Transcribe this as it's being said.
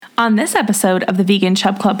On this episode of the Vegan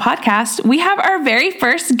Chub Club podcast, we have our very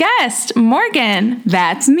first guest, Morgan.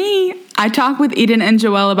 That's me. I talk with Eden and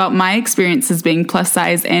Joelle about my experiences being plus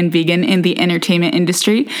size and vegan in the entertainment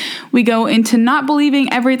industry. We go into not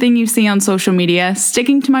believing everything you see on social media,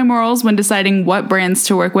 sticking to my morals when deciding what brands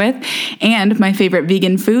to work with, and my favorite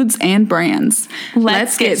vegan foods and brands.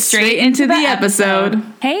 Let's get straight into the episode.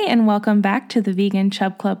 Hey, and welcome back to the Vegan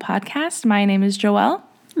Chub Club podcast. My name is Joelle.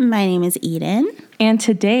 My name is Eden. And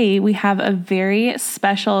today we have a very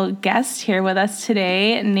special guest here with us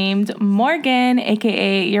today named Morgan,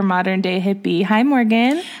 aka your modern day hippie. Hi,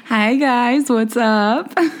 Morgan. Hi, guys. What's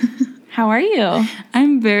up? How are you?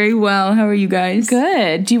 I'm very well. How are you guys?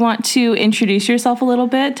 Good. Do you want to introduce yourself a little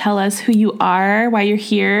bit? Tell us who you are, why you're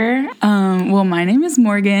here. Well, my name is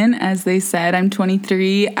Morgan. As they said, I'm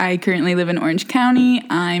 23. I currently live in Orange County.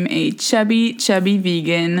 I'm a chubby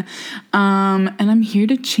vegan. And I'm here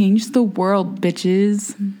to change the world,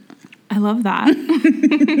 bitches. I love that.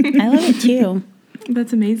 I love it too.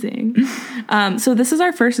 That's amazing. So this is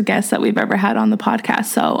our first guest that we've ever had on the podcast.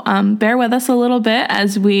 So bear with us a little bit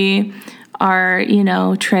as we are,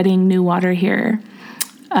 treading new water here.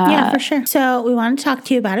 Yeah, for sure. So we want to talk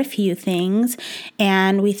to you about a few things,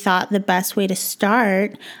 and we thought the best way to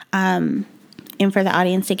start and for the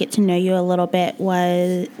audience to get to know you a little bit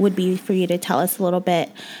would be for you to tell us a little bit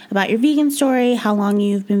about your vegan story, how long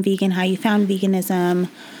you've been vegan, how you found veganism,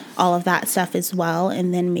 all of that stuff as well,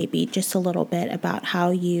 and then maybe just a little bit about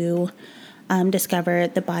how you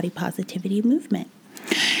discovered the body positivity movement.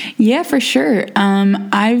 Yeah, for sure.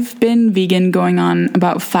 I've been vegan going on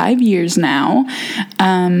about 5 years now.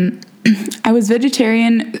 I was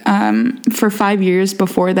vegetarian for 5 years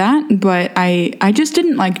before that, but I just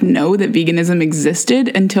didn't know that veganism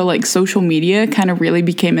existed until social media kind of really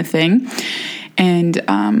became a thing. And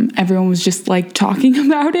everyone was just talking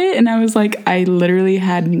about it. And I was I literally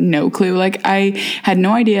had no clue. I had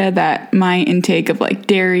no idea that my intake of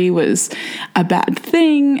dairy was a bad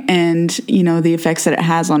thing and, the effects that it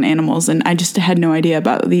has on animals. And I just had no idea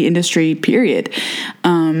about the industry, period.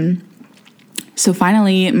 So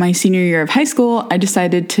finally, my senior year of high school, I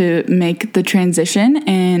decided to make the transition,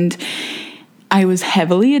 and I was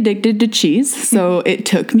heavily addicted to cheese, so it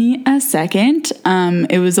took me a second.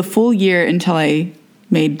 It was a full year until I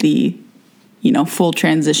made the, full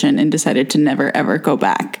transition and decided to never, ever go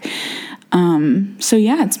back. So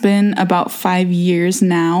yeah, it's been about 5 years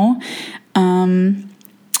now. And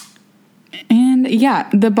yeah,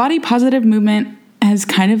 the body positive movement has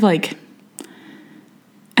kind of I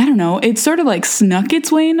don't know, it sort of snuck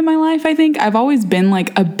its way into my life, I think. I've always been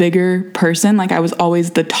a bigger person. I was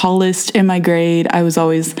always the tallest in my grade. I was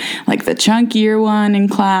always the chunkier one in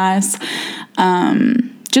class.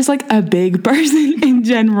 Just a big person in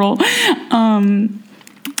general.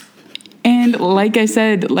 And like I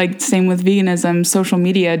said, same with veganism, social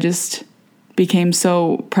media just became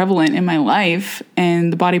so prevalent in my life,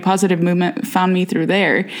 and the body positive movement found me through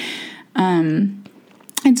there.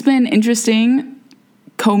 It's been interesting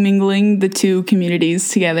commingling the two communities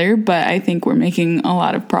together, but I think we're making a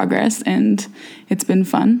lot of progress, and it's been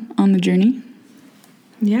fun on the journey.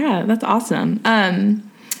 Yeah, that's awesome.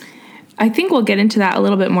 I think we'll get into that a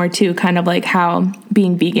little bit more too, kind of how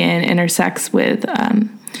being vegan intersects with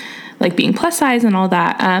being plus size and all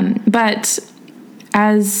that. But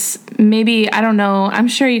as maybe, I don't know, I'm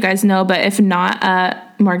sure you guys know, but if not,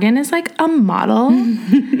 Morgan is a model,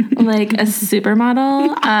 a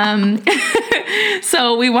supermodel.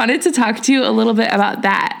 So we wanted to talk to you a little bit about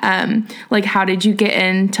that. How did you get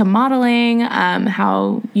into modeling?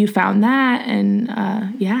 How you found that? And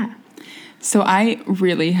yeah. So I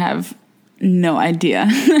really have no idea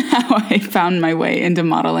how I found my way into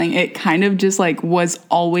modeling. It kind of just was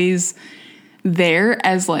always there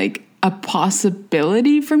as a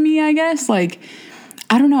possibility for me, I guess.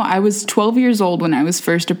 I don't know. I was 12 years old when I was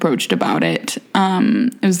first approached about it.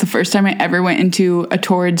 It was the first time I ever went into a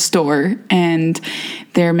Torrid store, and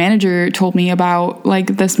their manager told me about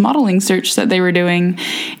this modeling search that they were doing.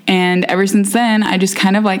 And ever since then, I just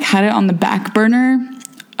kind of had it on the back burner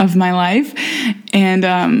of my life, and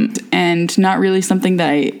not really something that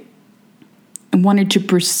I wanted to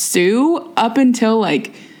pursue up until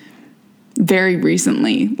very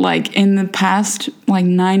recently. In the past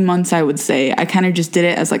 9 months, I would say, I kind of just did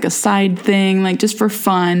it as a side thing, just for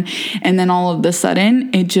fun. And then all of a sudden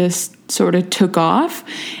it just sort of took off.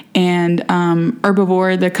 And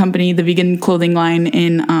Herbivore, the company, the vegan clothing line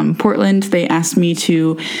in Portland, they asked me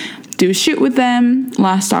to do a shoot with them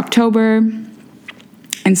last October.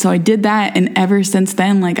 And so I did that, and ever since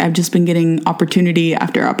then, I've just been getting opportunity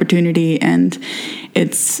after opportunity, and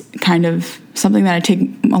it's kind of something that I take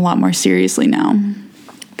a lot more seriously now.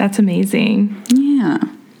 That's amazing. Yeah.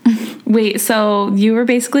 Wait, so you were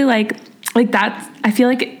basically like that. I feel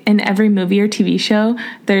like in every movie or TV show,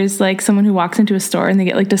 there's like someone who walks into a store and they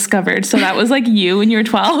get like discovered. So that was like you when you were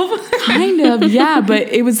 12? Kind of, yeah.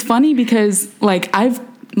 But it was funny because like I've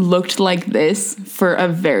looked like this for a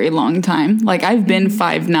very long time. Like I've been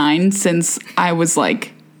 5'9" since I was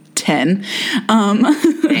like 10.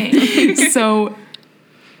 So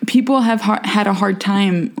people have had a hard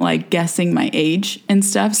time like guessing my age and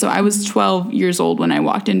stuff. So I was 12 years old when I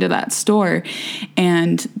walked into that store,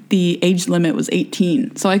 and the age limit was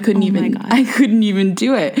 18. So I couldn't even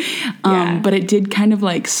do it. But it did kind of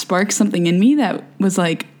like spark something in me that was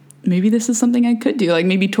like, maybe this is something I could do. Like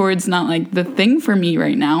maybe towards not like the thing for me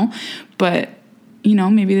right now, but you know,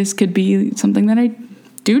 maybe this could be something that I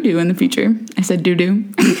do in the future. I said do.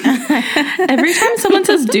 Every time someone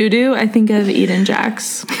says do, I think of Eden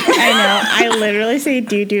Jax. I know. I literally say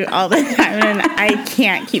do all the time, and I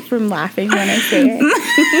can't keep from laughing when I say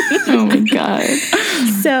it. Oh my God.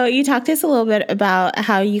 So you talked to us a little bit about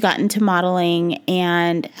how you got into modeling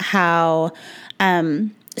and how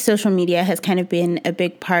social media has kind of been a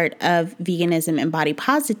big part of veganism and body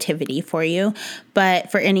positivity for you. But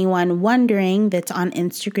for anyone wondering that's on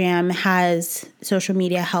Instagram, has social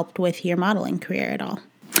media helped with your modeling career at all?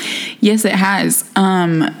 Yes, it has.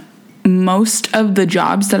 Most of the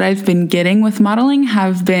jobs that I've been getting with modeling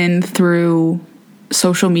have been through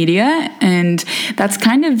social media, and that's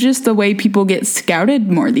kind of just the way people get scouted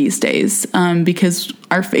more these days, because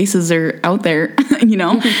our faces are out there, you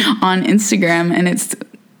know, on Instagram, and it's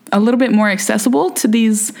a little bit more accessible to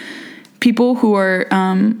these people who are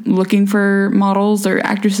looking for models or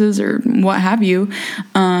actresses or what have you.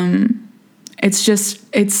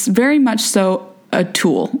 It's very much so a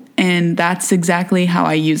tool, and that's exactly how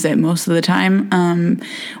I use it most of the time,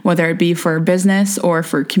 whether it be for business or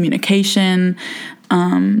for communication.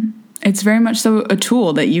 It's very much so a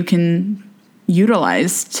tool that you can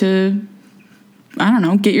utilize to, I don't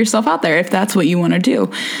know, get yourself out there if that's what you want to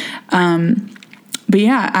do. But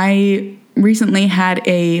yeah, I recently had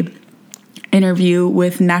a interview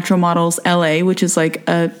with Natural Models LA, which is like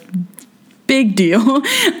a big deal.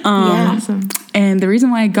 Awesome. And the reason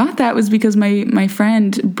why I got that was because my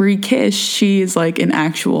friend Brie Kish, she is like an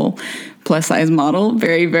actual plus size model,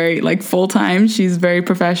 very, very like full time. She's very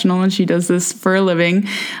professional and she does this for a living.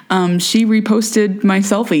 She reposted my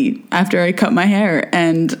selfie after I cut my hair,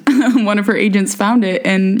 and one of her agents found it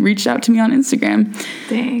and reached out to me on Instagram.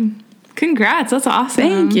 Dang. Congrats. That's awesome.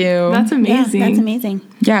 Thank you. That's amazing. Yeah, that's amazing.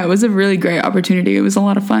 Yeah, it was a really great opportunity. It was a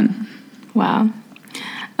lot of fun. Wow.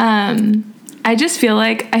 I just feel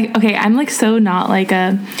like I'm like so not like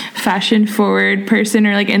a fashion forward person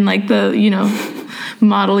or like in like the, you know,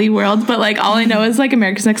 modelly world, but like all I know is like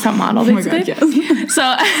America's Next Top Model basically. Oh my God, yes. So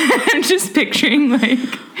I'm just picturing like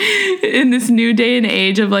in this new day and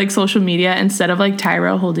age of like social media, instead of like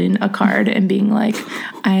Tyra holding a card and being like,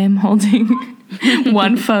 I am holding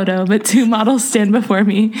one photo, but two models stand before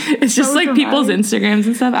me. It's just so like dramatic. People's Instagrams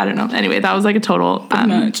and stuff. I don't know. Anyway, that was like a total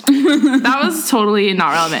that was totally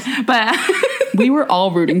not relevant, but we were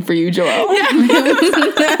all rooting for you, Joelle. Yeah. We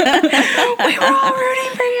were all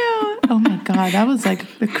rooting for you. Oh my God, that was like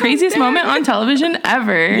the craziest moment on television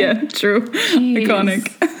ever. Yeah, true. Jeez. Iconic.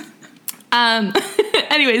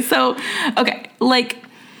 Anyway, so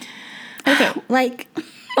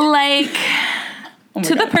Oh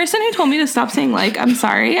to God. the person who told me to stop saying like, I'm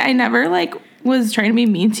sorry. I never like was trying to be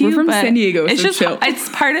mean to you. We're from San Diego, it's so just chill.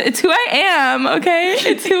 It's who I am, okay?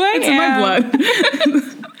 It's who I am. It's in my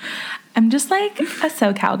blood. I'm just like a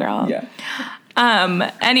SoCal girl. Yeah.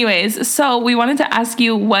 Anyways, so we wanted to ask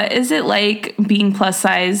you, what is it like being plus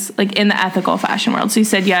size, like in the ethical fashion world? So you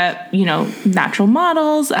said, yeah, you know, natural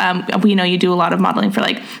models. We know you do a lot of modeling for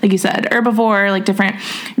like you said, Herbivore, like different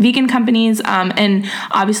vegan companies. And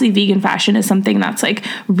obviously vegan fashion is something that's like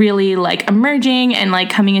really like emerging and like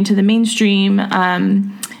coming into the mainstream.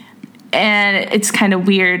 And it's kind of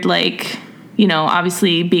weird, like, you know,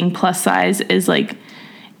 obviously being plus size is like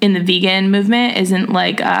in the vegan movement isn't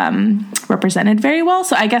like represented very well.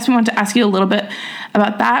 So I guess we want to ask you a little bit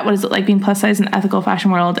about that. What is it like being plus size in the ethical fashion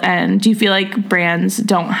world? And do you feel like brands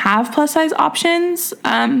don't have plus size options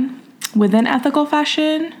within ethical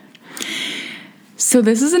fashion? So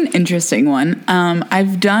this is an interesting one.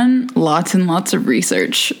 I've done lots and lots of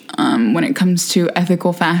research when it comes to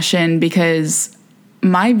ethical fashion, because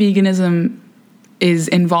my veganism is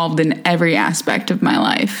involved in every aspect of my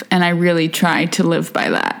life, and I really try to live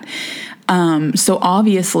by that. So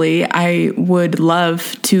obviously I would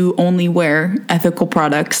love to only wear ethical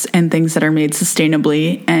products and things that are made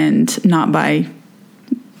sustainably and not by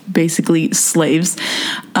basically slaves.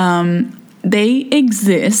 they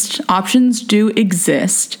exist. Options do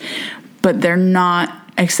exist, but they're not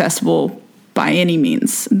accessible by any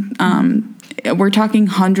means. We're talking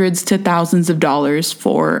hundreds to thousands of dollars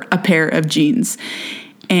for a pair of jeans.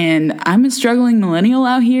 And I'm a struggling millennial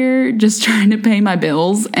out here just trying to pay my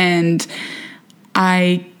bills. And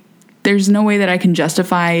there's no way that I can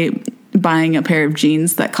justify buying a pair of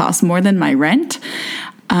jeans that cost more than my rent.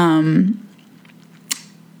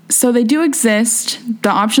 So they do exist. The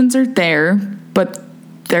options are there, but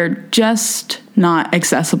they're just not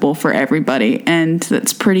accessible for everybody. And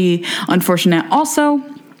that's pretty unfortunate. Also,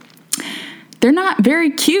 they're not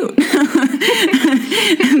very cute.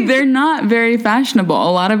 They're not very fashionable.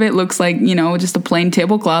 A lot of it looks like, just a plain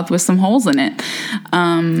tablecloth with some holes in it.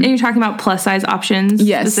 And you're talking about plus size options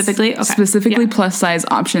specifically? Okay. Specifically plus size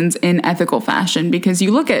options in ethical fashion. Because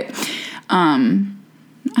you look at, I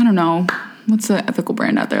don't know, what's the ethical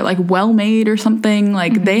brand out there? Like Well Made or something.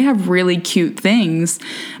 Like they have really cute things,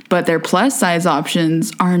 but their plus size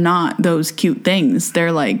options are not those cute things.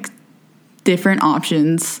 They're like different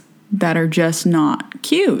options that are just not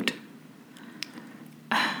cute.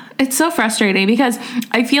 It's so frustrating because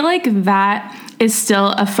I feel like that is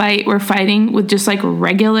still a fight we're fighting with just like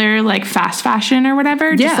regular like fast fashion or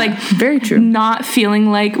whatever. Just like very true. Not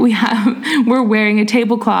feeling like we're wearing a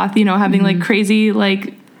tablecloth, having like crazy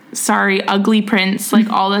like ugly prints like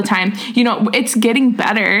all the time. It's getting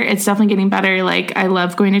better. It's definitely getting better. Like I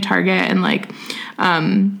love going to Target and like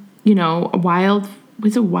Wild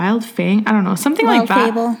Fang? I don't know, something Wild like that.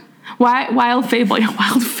 Fable. Wild Fable. Yeah,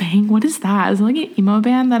 Wild Fang. What is that? Is it like an emo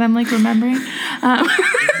band that I'm like remembering?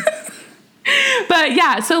 But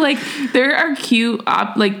yeah, so like there are cute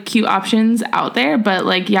options out there, but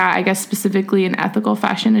like I guess specifically in ethical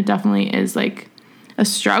fashion, it definitely is like a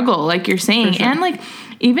struggle, like you're saying, and like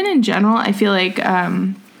even in general, I feel like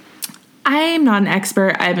I'm not an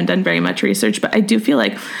expert. I haven't done very much research, but I do feel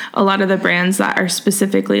like a lot of the brands that are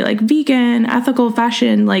specifically like vegan, ethical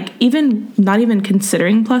fashion, like even not even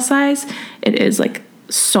considering plus size, it is like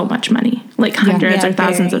so much money, like hundreds or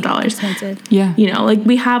thousands of dollars. Expensive. Yeah. Like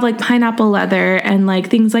we have like pineapple leather and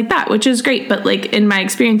like things like that, which is great. But like in my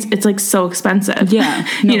experience, it's like so expensive. Yeah.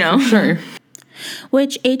 No, for sure.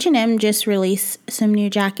 Which H&M just released some new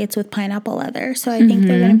jackets with pineapple leather. So I think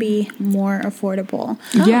they're going to be more affordable.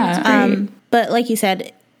 But like you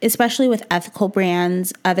said, especially with ethical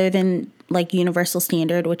brands, other than like Universal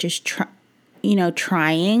Standard, which is,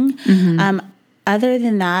 trying. Other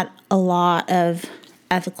than that, a lot of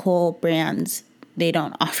ethical brands, they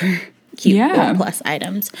don't offer cute or plus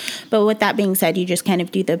items. But with that being said, you just kind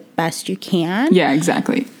of do the best you can. Yeah,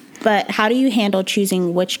 exactly. But how do you handle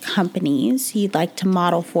choosing which companies you'd like to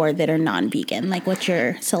model for that are non-vegan? Like, what's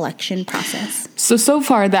your selection process? So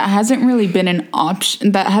far, that hasn't really been an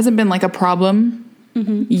option. That hasn't been like a problem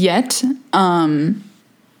yet.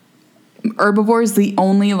 Herbivore is the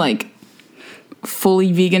only like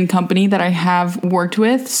fully vegan company that I have worked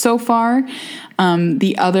with so far.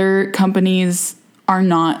 The other companies are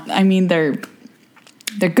not. I mean, they're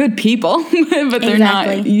good people, but they're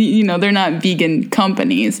not, they're not vegan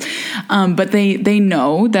companies. But they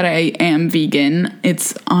know that I am vegan.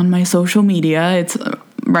 It's on my social media. It's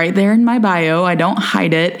right there in my bio. I don't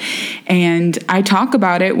hide it. And I talk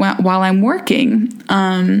about it while I'm working.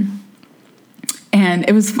 And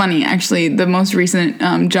it was funny, actually, the most recent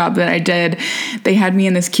job that I did, they had me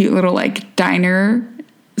in this cute little like diner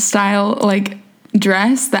style, like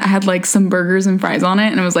dress that had like some burgers and fries on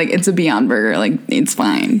it, and I was like, it's a Beyond Burger, like it's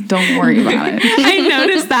fine, don't worry about it. I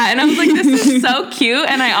noticed that and I was like, this is so cute.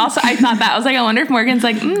 And I thought that, I was like, I wonder if Morgan's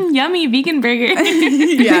like, yummy vegan burger.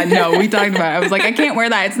 Yeah, no, we talked about it. I was like, I can't wear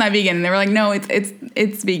that, it's not vegan. And they were like, no,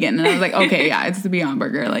 it's vegan. And I was like, okay, yeah, it's the Beyond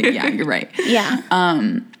Burger, like, yeah, you're right. Yeah.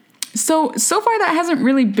 So far that hasn't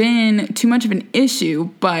really been too much of an issue,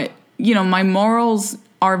 but my morals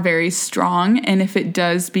are very strong, and if it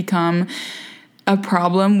does become a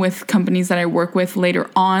problem with companies that I work with later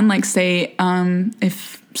on, like say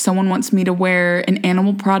if someone wants me to wear an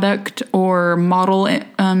animal product or model, I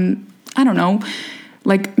don't know,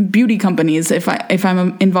 like beauty companies, if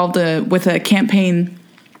I'm involved with a campaign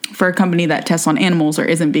for a company that tests on animals or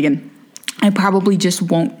isn't vegan, I probably just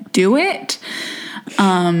won't do it.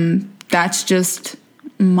 That's just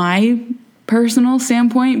my personal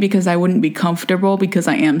standpoint, because I wouldn't be comfortable, because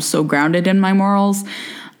I am so grounded in my morals.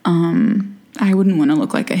 I wouldn't want to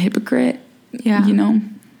look like a hypocrite,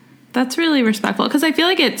 That's really respectful, because I feel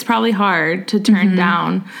like it's probably hard to turn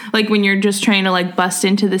down, like when you're just trying to like bust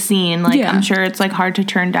into the scene. Like I'm sure it's like hard to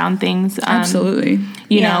turn down things. Absolutely.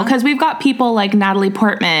 You know, because we've got people like Natalie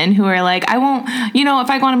Portman who are like, I won't, you know, if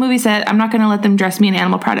I go on a movie set, I'm not going to let them dress me in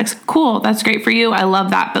animal products. Cool. That's great for you. I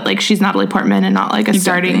love that. But like, she's Natalie Portman and not like a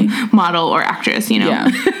starting model or actress, you know?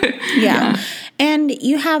 Yeah. And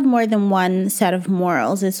you have more than one set of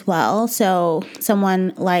morals as well. So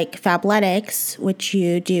someone like Fabletics, which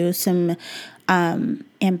you do some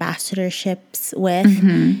ambassadorships with,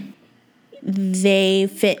 they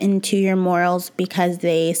fit into your morals because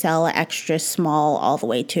they sell extra small all the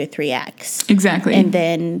way to a 3X. Exactly. And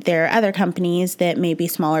then there are other companies that may be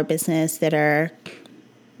smaller business that are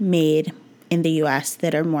made in the U.S.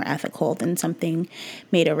 that are more ethical than something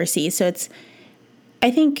made overseas. So I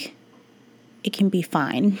think it can be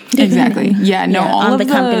fine. Exactly. Yeah. No, all on of the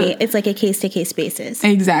company, it's like a case-to-case basis.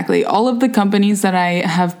 Exactly. All of the companies that I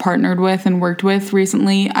have partnered with and worked with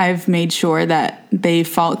recently, I've made sure that they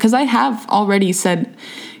follow, because I have already said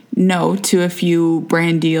no to a few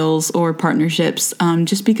brand deals or partnerships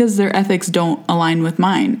just because their ethics don't align with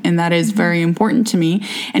mine. And that is very important to me.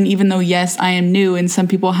 And even though, yes, I am new, and some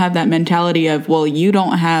people have that mentality of, well, you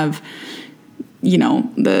don't have, you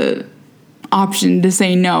know, the option to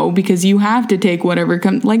say no because you have to take whatever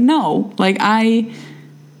comes. Like, no, like I'm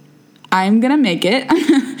gonna make it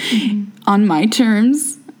on my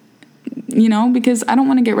terms, you know, because I don't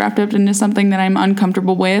want to get wrapped up into something that I'm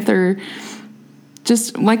uncomfortable with, or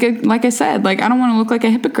just like I said, like I don't want to look like a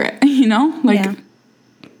hypocrite, you know, like. Yeah.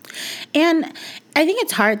 And I think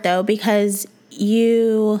it's hard though, because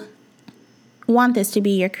you want this to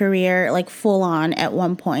be your career, like full on at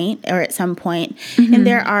one point or at some point. And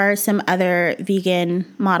there are some other vegan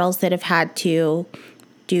models that have had to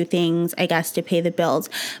do things, I guess, to pay the bills.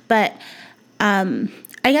 But I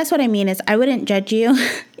guess what I mean is I wouldn't judge you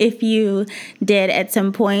if you did at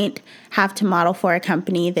some point have to model for a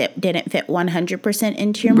company that didn't fit 100%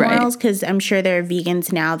 into your morals, because I'm sure there are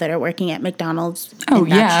vegans now that are working at McDonald's. Oh,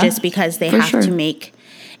 and that's just because they have to make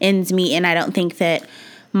ends meet. And I don't think that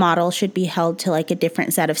models should be held to like a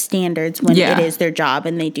different set of standards when it is their job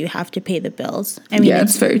and they do have to pay the bills. I mean,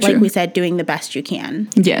 it's very true. Like we said, doing the best you can.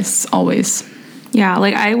 Yes, always. Yeah,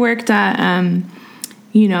 like I worked at,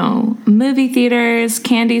 you know, movie theaters,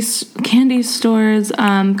 candy stores,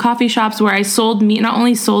 coffee shops where I sold meat, not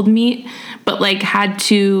only sold meat, but like had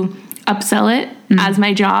to upsell it as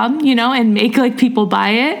my job, you know, and make like people buy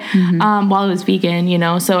it while it was vegan, you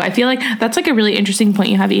know. So I feel like that's like a really interesting point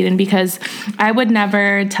you have, Eden, because I would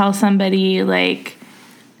never tell somebody like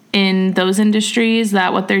in those industries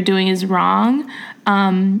that what they're doing is wrong,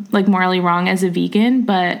 like morally wrong as a vegan.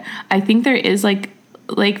 But I think there is like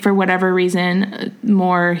for whatever reason,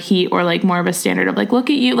 more heat or like more of a standard of like, look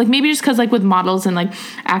at you, like maybe just because like with models and like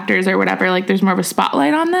actors or whatever, like there's more of a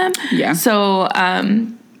spotlight on them. Yeah. So,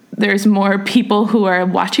 there's more people who are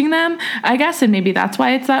watching them, I guess, and maybe that's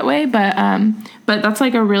why it's that way. But that's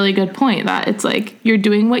like a really good point, that it's like you're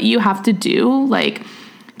doing what you have to do, like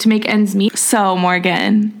to make ends meet. So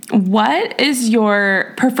Morgan, what is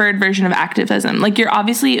your preferred version of activism? Like you're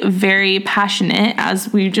obviously very passionate,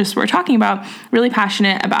 as we just were talking about, really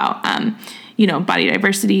passionate about, you know, body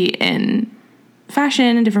diversity in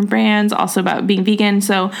fashion and different brands, also about being vegan.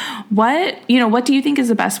 So what do you think is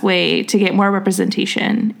the best way to get more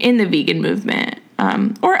representation in the vegan movement,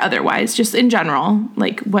 or otherwise, just in general?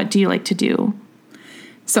 Like, what do you like to do?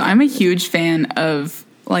 So I'm a huge fan of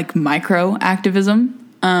like micro activism,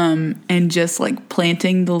 and just like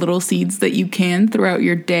planting the little seeds that you can throughout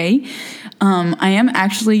your day. I am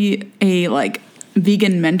actually a like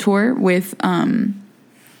vegan mentor with,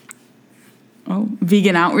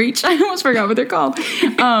 Vegan Outreach. I almost forgot what they're called.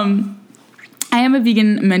 I am a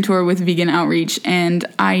vegan mentor with Vegan Outreach, and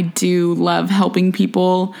I do love helping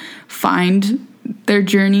people find their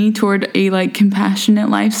journey toward a like compassionate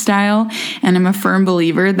lifestyle. And I'm a firm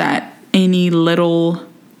believer that any little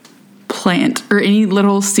plant or any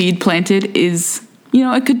little seed planted is, you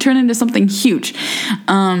know, it could turn into something huge.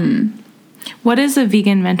 What is a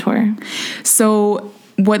vegan mentor? So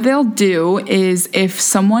what they'll do is, if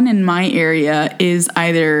someone in my area is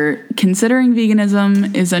either considering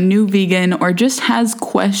veganism, is a new vegan, or just has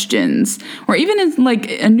questions, or even is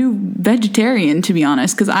like a new vegetarian, to be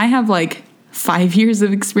honest, because I have like 5 years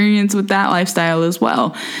of experience with that lifestyle as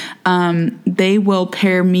well, they will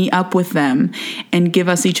pair me up with them and give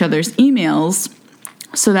us each other's emails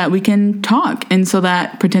so that we can talk, and so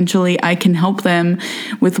that potentially I can help them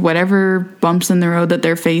with whatever bumps in the road that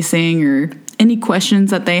they're facing, or any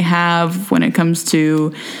questions that they have when it comes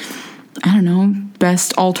to, I don't know,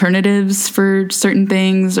 best alternatives for certain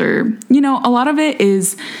things. Or, you know, a lot of it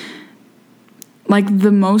is like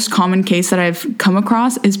the most common case that I've come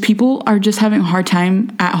across is people are just having a hard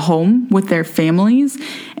time at home with their families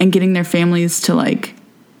and getting their families to like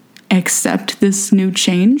accept this new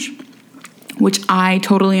change, which I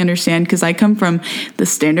totally understand because I come from the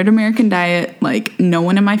standard American diet. Like no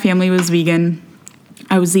one in my family was vegan.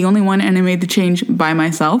 I was the only one and I made the change by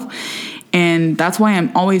myself. And that's why I'm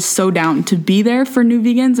always so down to be there for new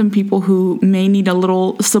vegans and people who may need a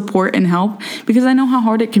little support and help, because I know how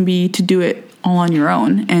hard it can be to do it all on your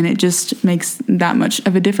own. And it just makes that much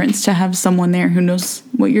of a difference to have someone there who knows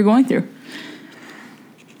what you're going through.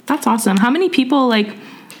 That's awesome. How many people is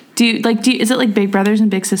it like big brothers and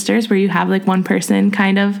big sisters where you have like one person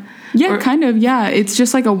kind of? Yeah, kind of. Yeah. It's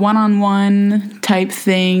just like a one-on-one type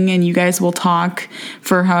thing. And you guys will talk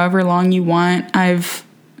for however long you want. I've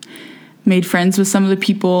made friends with some of the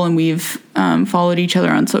people and we've followed each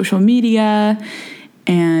other on social media,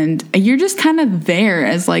 and you're just kind of there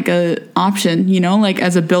as like a option, you know, like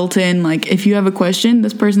as a built-in, like if you have a question,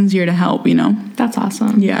 this person's here to help, you know. That's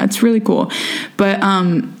awesome. Yeah, it's really cool. But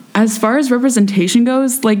as far as representation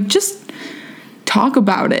goes, like just talk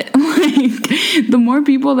about it. Like the more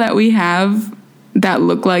people that we have that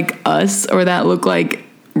look like us or that look like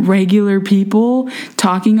regular people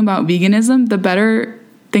talking about veganism, the better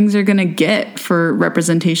things are going to get for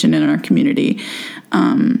representation in our community.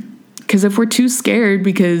 Because if we're too scared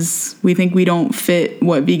because we think we don't fit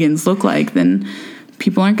what vegans look like, then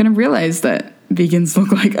people aren't going to realize that vegans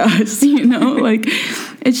look like us, you know? Like,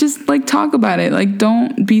 it's just like, talk about it. Like,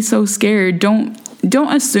 don't be so scared. Don't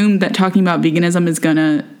assume that talking about veganism is going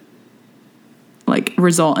to like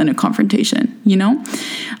result in a confrontation, you know?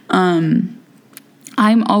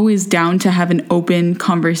 I'm always down to have an open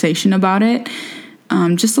conversation about it.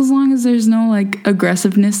 Just as long as there's no like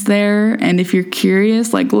aggressiveness there. And if you're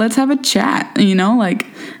curious, like, let's have a chat, you know, like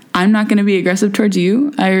I'm not going to be aggressive towards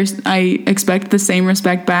you. I expect the same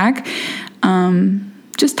respect back.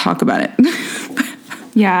 Just talk about it.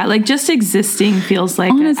 Yeah, like just existing feels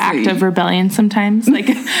like Honestly. an act of rebellion sometimes. Like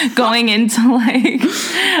going into like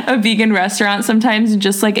a vegan restaurant sometimes and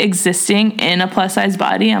just like existing in a plus size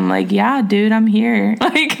body. I'm like, yeah, dude, I'm here.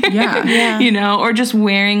 Like, yeah. You know, or just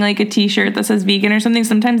wearing like a t-shirt that says vegan or something.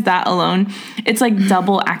 Sometimes that alone, it's like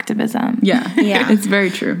double activism. Yeah. It's very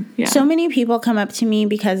true. Yeah. So many people come up to me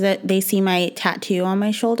because they see my tattoo on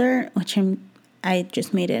my shoulder, which I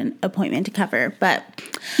just made an appointment to cover, but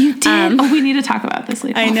you did. We need to talk about this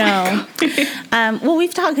later. I know. Well,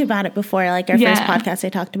 we've talked about it before, like our first podcast, I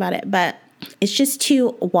talked about it, but it's just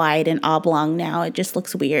too wide and oblong now. It just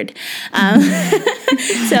looks weird. So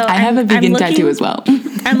I have a vegan tattoo as well.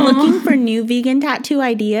 I'm looking for new vegan tattoo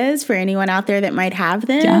ideas for anyone out there that might have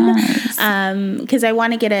them. Because I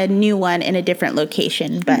want to get a new one in a different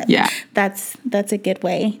location, but that's a good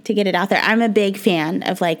way to get it out there. I'm a big fan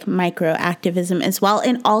of like micro activism as well,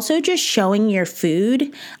 and also just showing your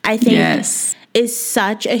food, I think is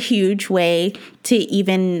such a huge way to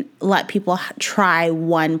even let people try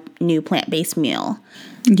one new plant-based meal.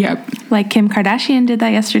 Yep. Like Kim Kardashian did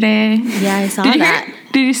that yesterday. Yeah, I saw that.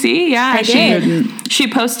 Did you see? Yeah, I did. She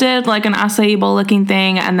posted like an acai bowl looking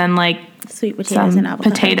thing and then like sweet potatoes and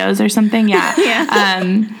avocado. Potatoes or something. Yeah.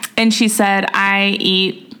 Yeah. And she said, I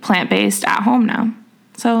eat plant-based at home now.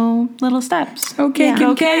 So little steps. Okay.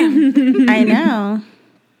 I know.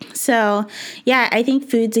 So, yeah, I think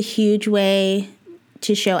food's a huge way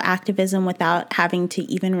to show activism without having to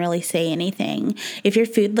even really say anything. If your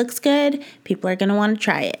food looks good, people are going to want to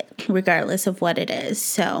try it, regardless of what it is.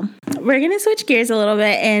 So we're going to switch gears a little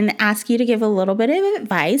bit and ask you to give a little bit of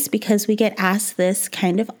advice, because we get asked this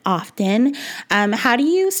kind of often. How do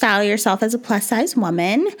you style yourself as a plus-size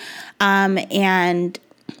woman? And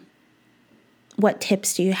what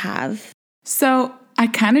tips do you have? So I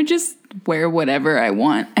kind of just wear whatever I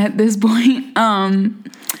want at this point.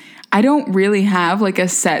 I don't really have like a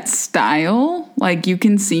set style. Like you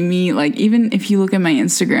can see me, like even if you look at my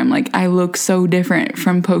Instagram, like I look so different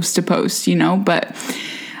from post to post, you know, but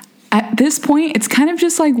at this point it's kind of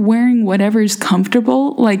just like wearing whatever's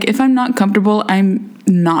comfortable. Like if I'm not comfortable, I'm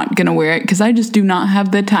not gonna wear it, because I just do not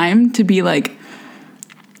have the time to be like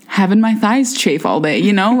having my thighs chafe all day,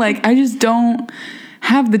 you know, like I just don't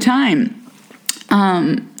have the time.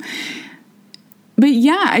 But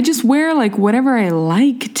yeah, I just wear like whatever I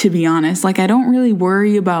like, to be honest. Like I don't really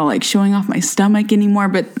worry about like showing off my stomach anymore.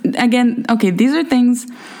 But again, okay, these are things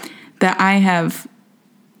that I have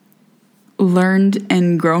learned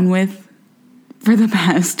and grown with for the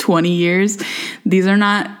past 20 years. These are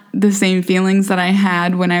not the same feelings that I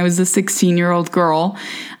had when I was a 16-year-old girl.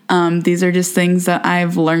 These are just things that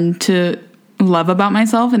I've learned to love about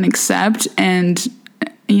myself and accept. And,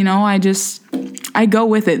 you know, I I go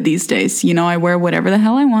with it these days. You know, I wear whatever the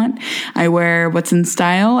hell I want. I wear what's in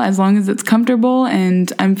style as long as it's comfortable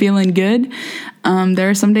and I'm feeling good. There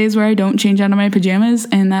are some days where I don't change out of my pajamas,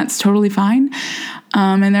 and that's totally fine.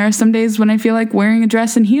 And there are some days when I feel like wearing a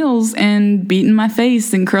dress and heels and beating my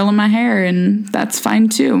face and curling my hair, and that's fine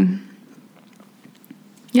too.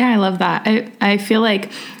 Yeah, I love that. I feel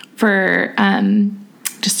like for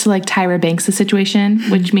just to like Tyra Banks' situation,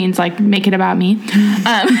 which means like make it about me.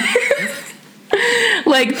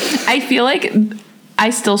 Like I feel like I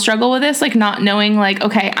still struggle with this, like not knowing like,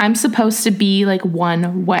 okay, I'm supposed to be like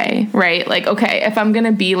one way, right? Like, okay, if I'm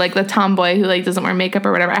gonna be like the tomboy who like doesn't wear makeup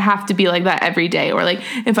or whatever, I have to be like that every day. Or like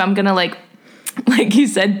if I'm gonna like you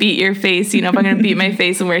said, beat your face, you know, if I'm going to beat my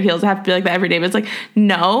face and wear heels, I have to be like that every day. But it's like,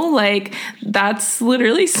 no, like that's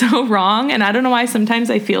literally so wrong. And I don't know why sometimes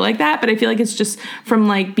I feel like that, but I feel like it's just from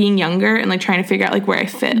like being younger and like trying to figure out like where I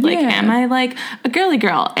fit. Like, am I like a girly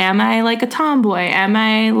girl? Am I like a tomboy? Am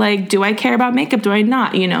I like, do I care about makeup? Do I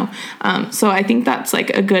not, you know? So I think that's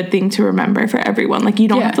like a good thing to remember for everyone. Like you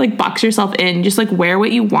don't have to like box yourself in, just like wear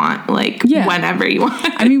what you want, like whenever you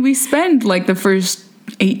want. I mean, we spend like the first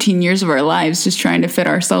 18 years of our lives just trying to fit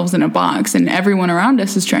ourselves in a box, and everyone around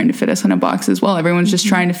us is trying to fit us in a box as well. Everyone's just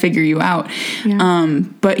trying to figure you out.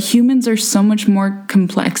 But humans are so much more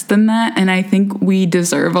complex than that, and I think we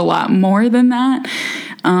deserve a lot more than that.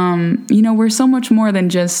 You know, we're so much more than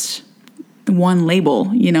just one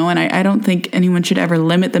label, you know, and I don't think anyone should ever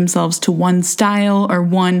limit themselves to one style or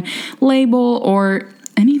one label or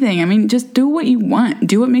anything. I mean, just do what you want.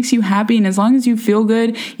 Do what makes you happy. And as long as you feel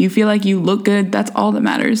good, you feel like you look good, that's all that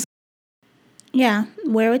matters. Yeah.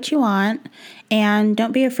 Wear what you want and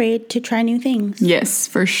don't be afraid to try new things. Yes,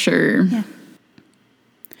 for sure. Yeah.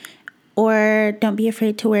 Or don't be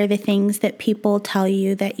afraid to wear the things that people tell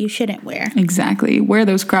you that you shouldn't wear. Exactly. Wear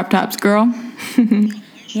those crop tops, girl.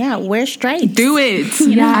 Yeah, wear stripes. Do it.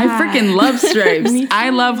 Yeah. I freaking love stripes. I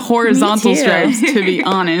love horizontal stripes, to be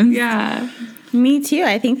honest. Yeah. Me too.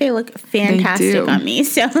 I think they look fantastic on me.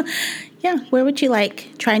 So, yeah, where would you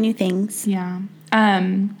like? Try new things. Yeah.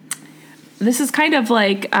 This is kind of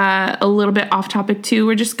like a little bit off topic too.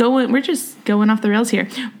 We're just going off the rails here.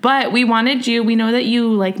 But we know that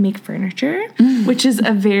you like make furniture, which is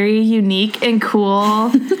a very unique and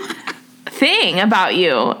cool thing about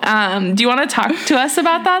you. Do you want to talk to us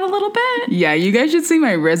about that a little bit? Yeah, you guys should see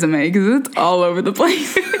my resume because it's all over the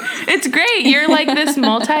place. It's great. You're like this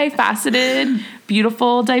multifaceted,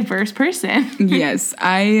 beautiful, diverse person. Yes,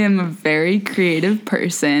 I am a very creative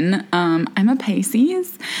person. I'm a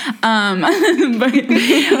Pisces. But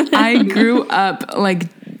I grew up like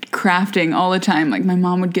crafting all the time. Like my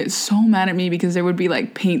mom would get so mad at me because there would be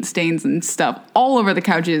like paint stains and stuff all over the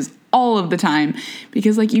couches all of the time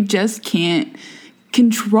because like you just can't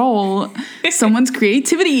control someone's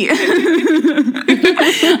creativity.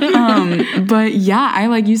 But yeah, I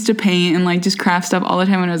like used to paint and like just craft stuff all the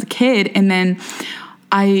time when I was a kid. And then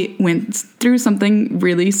I went through something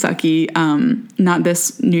really sucky, not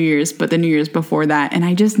this New Year's, but the New Year's before that. And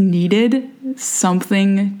I just needed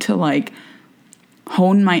something to like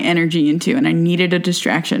hone my energy into, and I needed a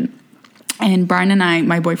distraction. And Brian and I,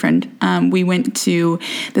 my boyfriend, we went to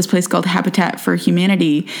this place called Habitat for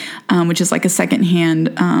Humanity, which is like a secondhand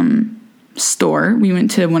store. We went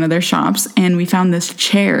to one of their shops and we found this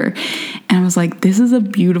chair. And I was like, this is a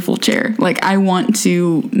beautiful chair. Like, I want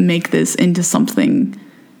to make this into something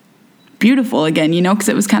beautiful again, you know, because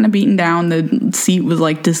it was kind of beaten down. The seat was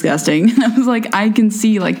like disgusting. And I was like, I can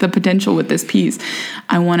see like the potential with this piece.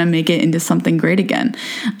 I want to make it into something great again.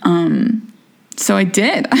 So I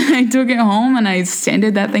did. I took it home and I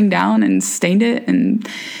sanded that thing down and stained it and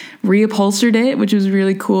reupholstered it, which was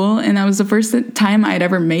really cool. And that was the first time I'd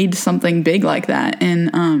ever made something big like that.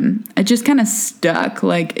 And it just kind of stuck.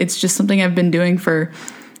 Like, it's just something I've been doing for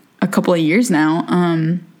a couple of years now.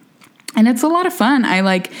 And it's a lot of fun. I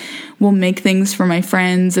like will make things for my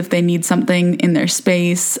friends if they need something in their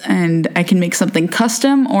space, and I can make something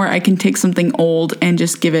custom, or I can take something old and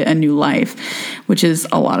just give it a new life, which is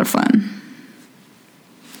a lot of fun.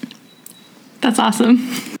 That's awesome.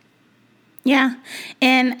 Yeah.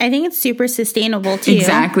 And I think it's super sustainable too.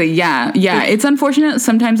 Exactly. Yeah. Yeah. It's unfortunate.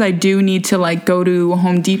 Sometimes I do need to like go to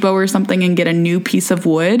Home Depot or something and get a new piece of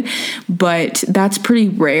wood, but that's pretty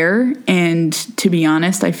rare. And to be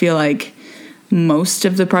honest, I feel like most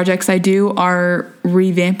of the projects I do are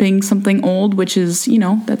revamping something old, which is, you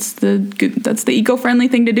know, that's the eco-friendly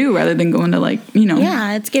thing to do rather than going to like, you know.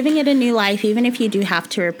 Yeah, it's giving it a new life, even if you do have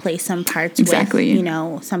to replace some parts with, you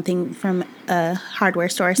know, something from a hardware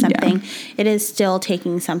store or something. Yeah. It is still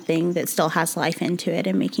taking something that still has life into it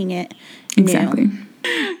and making it new. Exactly.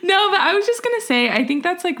 No, but I was just gonna say, I think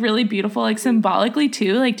that's like really beautiful, like symbolically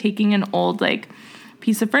too, like taking an old like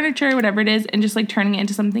piece of furniture, whatever it is, and just like turning it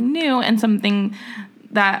into something new and something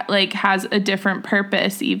that like has a different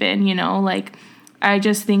purpose even, you know, like I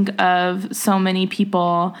just think of so many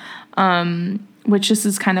people, which this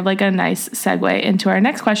is kind of like a nice segue into our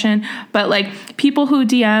next question, but like people who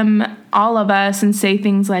DM all of us and say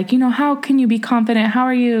things like, you know, how can you be confident? How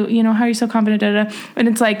are you, you know, how are you so confident? Da, da. And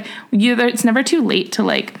it's like, it's never too late to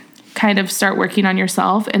like kind of start working on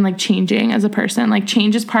yourself and like changing as a person. Like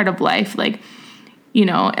change is part of life. Like, you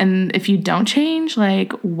know, and if you don't change,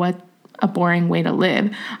 like what a boring way to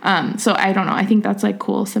live. So I don't know. I think that's like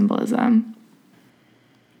cool symbolism.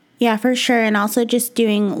 Yeah, for sure. And also just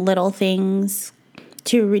doing little things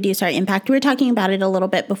to reduce our impact. We were talking about it a little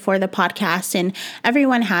bit before the podcast, and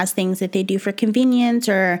everyone has things that they do for convenience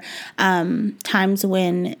or times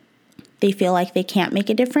when they feel like they can't make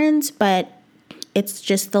a difference, but it's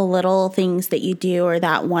just the little things that you do, or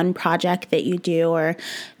that one project that you do, or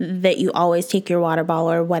that you always take your water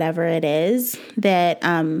bottle, or whatever it is, that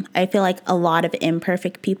I feel like a lot of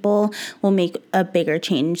imperfect people will make a bigger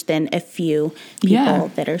change than a few people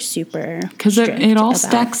that are super strict. Because it all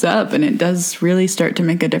stacks up, and it does really start to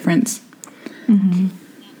make a difference. Mm-hmm.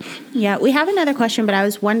 Yeah, we have another question, but I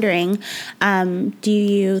was wondering, do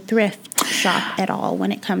you thrift shop at all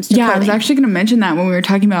when it comes to clothing? I was actually going to mention that when we were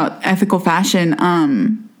talking about ethical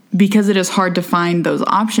fashion. Because it is hard to find those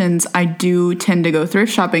options, I do tend to go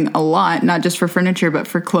thrift shopping a lot, not just for furniture, but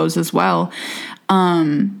for clothes as well.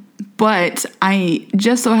 But I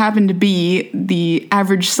just so happen to be the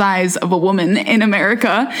average size of a woman in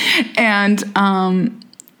America, and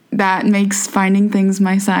that makes finding things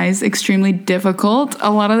my size extremely difficult.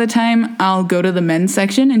 A lot of the time, I'll go to the men's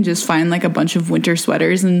section and just find like a bunch of winter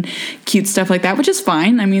sweaters and cute stuff like that, which is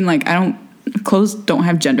fine. I mean, like clothes don't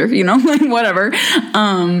have gender, you know, like whatever.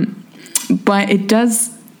 But it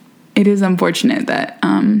is unfortunate that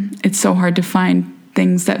it's so hard to find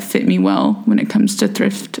things that fit me well when it comes to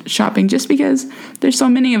thrift shopping, just because there's so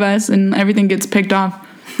many of us and everything gets picked off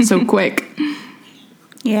so quick.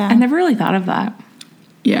 Yeah. I never really thought of that.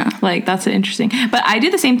 Yeah. Like, that's interesting. But I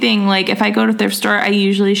do the same thing. Like, if I go to thrift store, I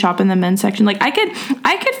usually shop in the men's section. Like, I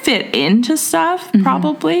could fit into stuff,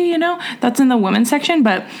 probably, you know, that's in the women's section.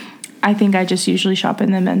 But I think I just usually shop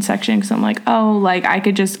in the men's section because I'm like, oh, like, I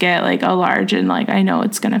could just get, like, a large and, like, I know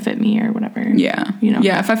it's going to fit me or whatever. Yeah. You know?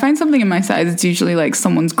 Yeah, if I find something in my size, it's usually, like,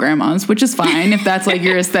 someone's grandma's, which is fine if that's, like,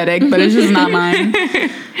 your aesthetic. But it's just not mine.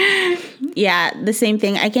 Yeah, the same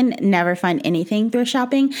thing. I can never find anything thrift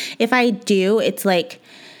shopping. If I do, it's, like,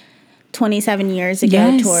 27 years ago.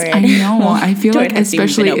 Yes, Torrid. I know. Well, I feel like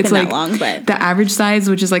especially it's like long, but the average size,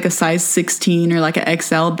 which is like a size 16 or like an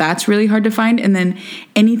XL, that's really hard to find. And then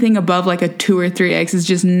anything above like a 2 or 3X is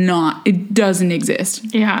just not, it doesn't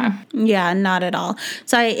exist. Yeah. Yeah, not at all.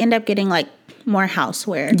 So I end up getting like more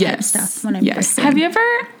houseware type stuff when I'm Have you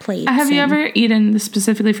ever eaten this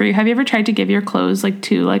specifically for you? Have you ever tried to give your clothes like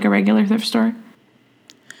to like a regular thrift store?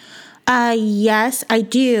 Yes, I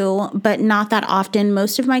do, but not that often.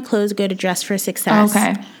 Most of my clothes go to Dress for Success.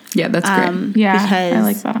 Okay. Yeah, that's great. Yeah, because I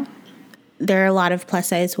like that. There are a lot of plus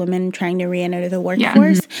size women trying to re-enter the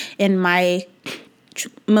workforce, and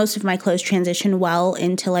most of my clothes transition well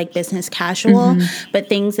into like business casual, but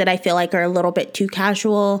things that I feel like are a little bit too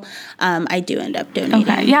casual, I do end up donating.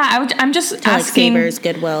 Okay. Yeah, I'm just to asking. Like Savers,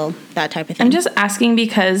 Goodwill, that type of thing. I'm just asking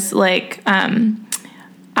because like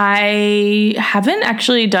I haven't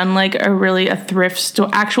actually done like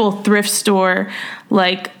actual thrift store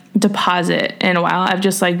like deposit in a while. I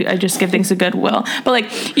just give things to Goodwill. But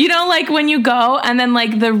like, you know, like when you go and then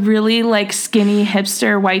like the really like skinny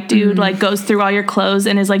hipster white dude like goes through all your clothes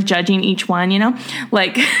and is like judging each one, you know,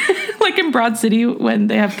 like like in Broad City when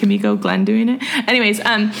they have Kimiko Glenn doing it. Anyways,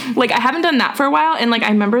 like I haven't done that for a while, and like I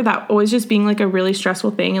remember that always just being like a really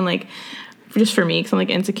stressful thing, and like just for me, because I'm like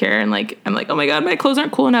insecure and like I'm like, oh my god, my clothes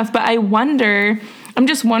aren't cool enough. But I'm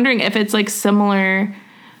just wondering if it's like similar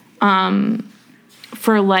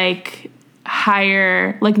for like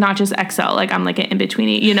higher, like not just XL, like I'm like an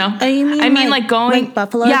in-betweeny, you know? Oh, you mean I mean like going like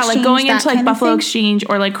Buffalo Exchange, like going into like Buffalo thing? Exchange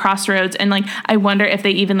or like Crossroads, and like I wonder if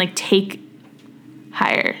they even like take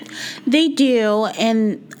higher. They do,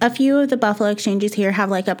 and a few of the Buffalo Exchanges here have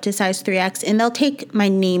like up to size 3X, and they'll take my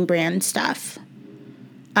name brand stuff.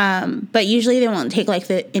 But usually they won't take like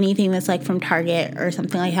anything that's like from Target or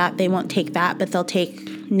something like that. They won't take that, but they'll take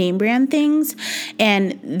name brand things,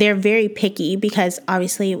 and they're very picky because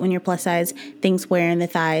obviously when you're plus size, things wear in the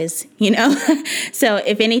thighs, you know? So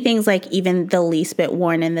if anything's like even the least bit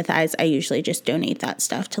worn in the thighs, I usually just donate that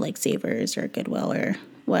stuff to like Savers or Goodwill or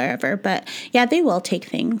wherever. But yeah, they will take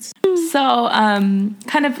things. So,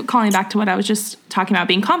 kind of calling back to what I was just talking about,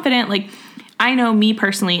 being confident, like, I know me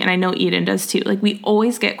personally, and I know Eden does too, like, we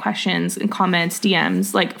always get questions and comments,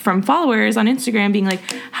 DMs, like, from followers on Instagram being like,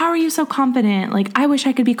 how are you so confident? Like, I wish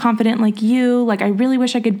I could be confident like you. Like, I really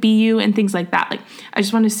wish I could be you, and things like that. Like, I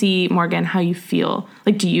just want to see, Morgan, how you feel.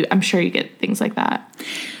 Like, I'm sure you get things like that.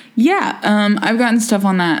 Yeah, I've gotten stuff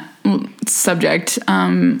on that subject,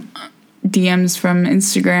 DMs from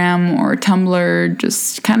Instagram or Tumblr,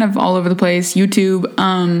 just kind of all over the place, YouTube.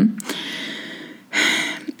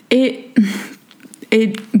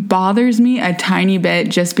 It bothers me a tiny bit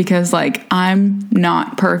just because, like, I'm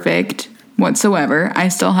not perfect whatsoever. I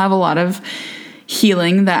still have a lot of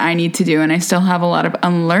healing that I need to do, and I still have a lot of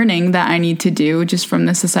unlearning that I need to do just from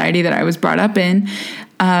the society that I was brought up in.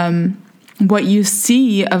 What you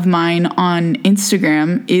see of mine on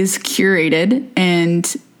Instagram is curated,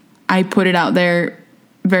 and I put it out there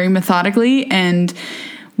very methodically and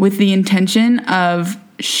with the intention of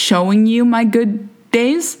showing you my good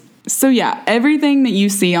days. So yeah, everything that you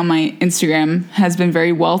see on my Instagram has been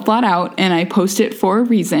very well thought out, and I post it for a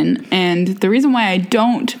reason. And the reason why I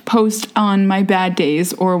don't post on my bad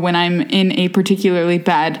days or when I'm in a particularly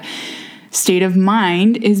bad state of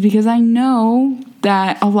mind is because I know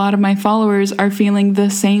that a lot of my followers are feeling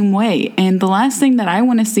the same way. And the last thing that I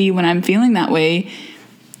want to see when I'm feeling that way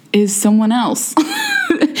is someone else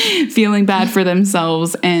feeling bad for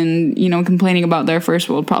themselves and, you know, complaining about their first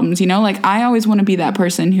world problems. You know, like, I always want to be that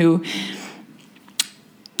person who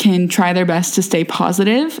can try their best to stay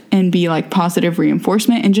positive and be like positive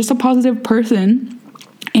reinforcement and just a positive person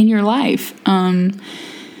in your life. Not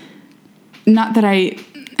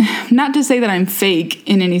to say that I'm fake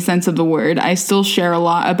in any sense of the word. I still share a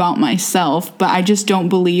lot about myself, but I just don't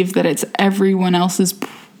believe that it's everyone else's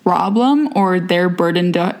problem or their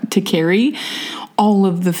burden to carry all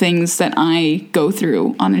of the things that I go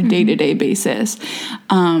through on a day-to-day basis.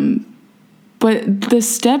 But the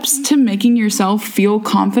steps to making yourself feel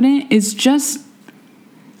confident is just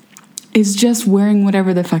wearing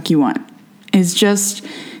whatever the fuck you want. Is just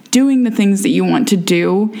doing the things that you want to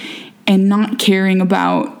do and not caring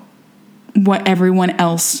about what everyone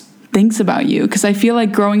else thinks about you. Because I feel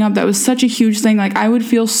like growing up, that was such a huge thing. Like, I would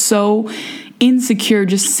feel so insecure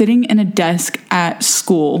just sitting in a desk at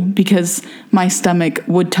school because my stomach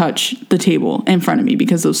would touch the table in front of me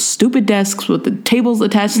because those stupid desks with the tables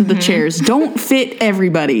attached to the chairs don't fit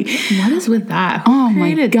everybody. What is with that? Oh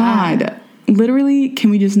my God. Literally,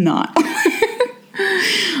 can we just not?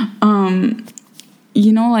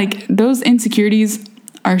 You know, like, those insecurities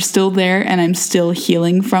are still there and I'm still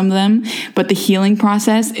healing from them, but the healing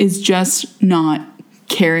process is just not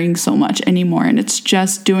caring so much anymore, and it's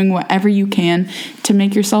just doing whatever you can to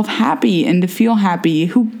make yourself happy and to feel happy.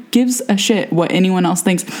 Who gives a shit what anyone else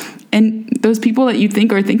thinks? And those people that you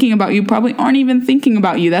think are thinking about you probably aren't even thinking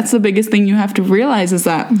about you. That's the biggest thing you have to realize, is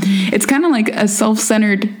that it's kind of like a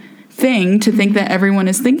self-centered thing to think that everyone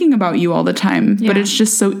is thinking about you all the time. But it's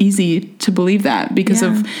just so easy to believe that because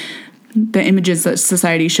of the images that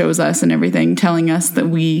society shows us and everything, telling us that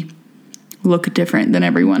we look different than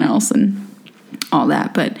everyone else and all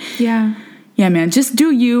that. But yeah, man, just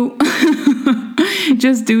do you.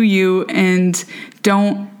 Just do you, and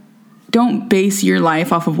don't base your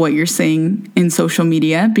life off of what you're seeing in social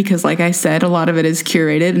media, because like I said, a lot of it is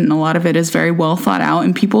curated and a lot of it is very well thought out,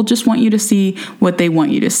 and people just want you to see what they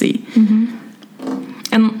want you to see.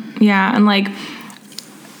 And like,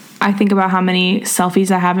 I think about how many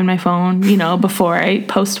selfies I have in my phone, you know, before I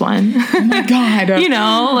post one. Oh my God. You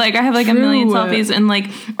know, like, I have like a million selfies, and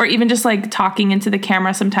like, or even just like talking into the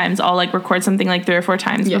camera. Sometimes I'll like record something like 3 or 4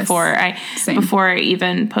 times before I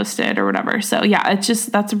even post it or whatever. So yeah, it's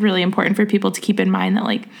just, that's really important for people to keep in mind that,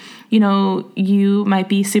 like, you know, you might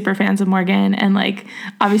be super fans of Morgan, and like,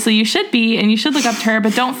 obviously you should be, and you should look up to her,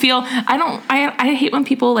 but don't feel, I hate when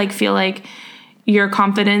people like feel like your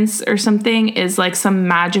confidence or something is like some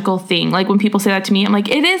magical thing. Like, when people say that to me, I'm like,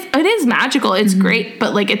 it is magical. It's great,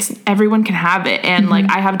 but like, it's, everyone can have it. And like,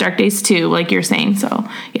 I have dark days too, like you're saying. So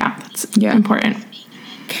yeah, that's important.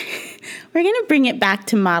 We're going to bring it back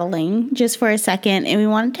to modeling just for a second. And we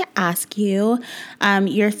wanted to ask you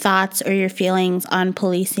your thoughts or your feelings on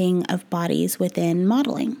policing of bodies within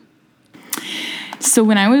modeling. So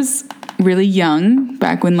when I was really young,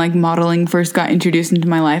 back when like modeling first got introduced into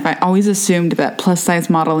my life, I always assumed that plus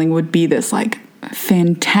size modeling would be this like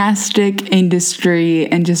fantastic industry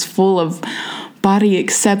and just full of body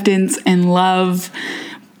acceptance and love.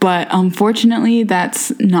 But unfortunately,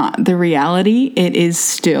 that's not the reality. It is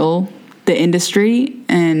still the industry,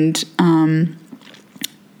 and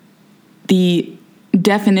the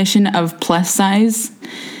definition of plus size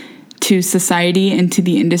to society and to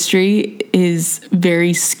the industry is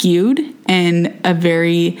very skewed and a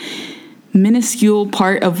very minuscule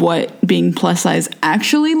part of what being plus size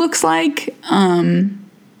actually looks like.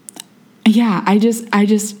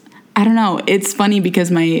 I don't know. It's funny because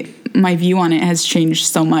my view on it has changed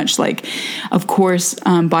so much. Like, of course,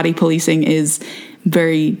 body policing is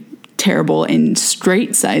very terrible in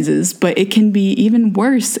straight sizes, but it can be even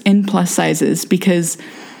worse in plus sizes because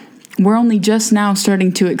we're only just now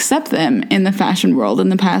starting to accept them in the fashion world in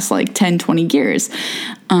the past like 10, 20 years.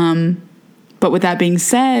 But with that being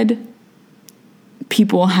said,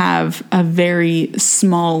 people have a very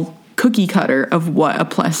small cookie cutter of what a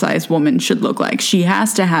plus size woman should look like. She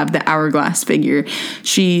has to have the hourglass figure.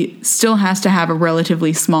 She still has to have a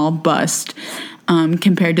relatively small bust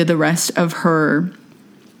compared to the rest of her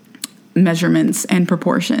measurements and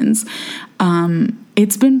proportions.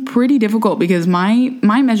 It's been pretty difficult because my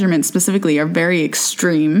measurements specifically are very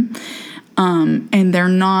extreme, and they're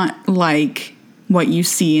not like what you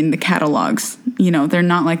see in the catalogs. They're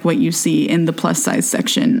not like what you see in the plus size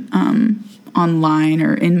section online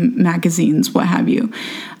or in magazines, what have you.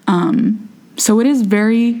 So it is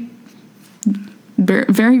very, very,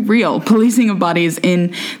 very real. Policing of bodies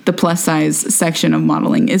in the plus size section of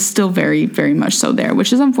modeling is still very, very much so there,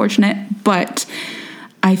 which is unfortunate. But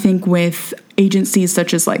I think with agencies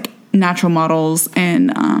such as like Natural Models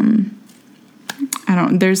and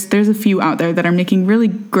there's a few out there that are making really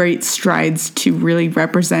great strides to really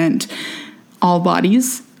represent all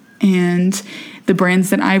bodies. And the brands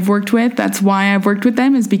that I've worked with, that's why I've worked with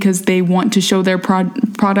them, is because they want to show their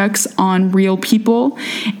products on real people,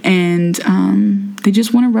 and they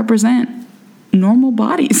just want to represent normal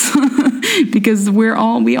bodies because we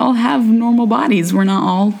all have normal bodies. We're not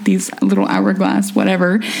all these little hourglass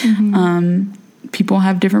whatever. Mm-hmm. People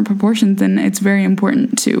have different proportions, and it's very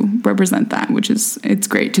important to represent that, it's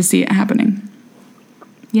great to see it happening.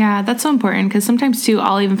 Yeah, that's so important because sometimes too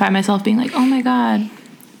I'll even find myself being like, oh my God,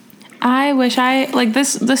 I wish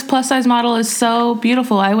this plus size model is so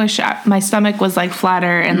beautiful. I wish my stomach was like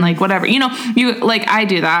flatter and like whatever, you like I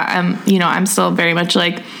do that. I'm still very much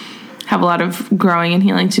like have a lot of growing and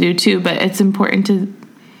healing to do too, but it's important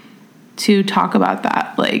to talk about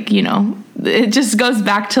that. It just goes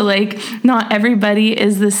back to like, not everybody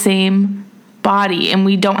is the same body, and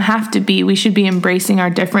we don't have to be. We should be embracing our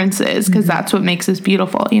differences because that's what makes us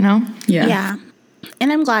beautiful, Yeah.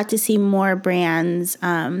 And I'm glad to see more brands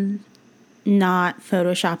not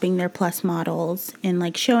photoshopping their plus models and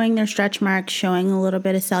like showing their stretch marks, showing a little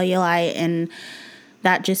bit of cellulite, and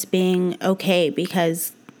that just being okay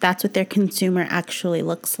because that's what their consumer actually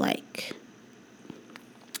looks like.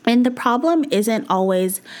 And the problem isn't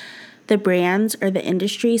always the brands or the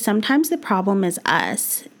industry. Sometimes the problem is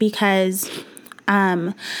us because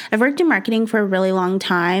I've worked in marketing for a really long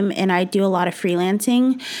time, and I do a lot of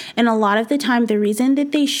freelancing. And a lot of the time, the reason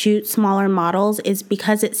that they shoot smaller models is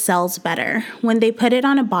because it sells better. When they put it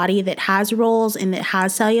on a body that has rolls and that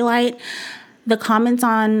has cellulite, the comments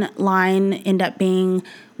online end up being,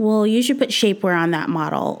 well, you should put shapewear on that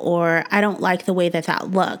model, or I don't like the way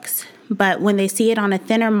that looks. But when they see it on a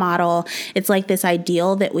thinner model, it's like this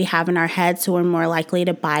ideal that we have in our head, so we're more likely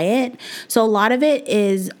to buy it. So a lot of it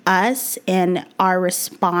is us and our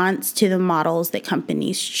response to the models that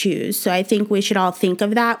companies choose. So I think we should all think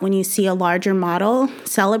of that when you see a larger model,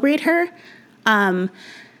 celebrate her,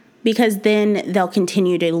 because then they'll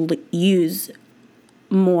continue to use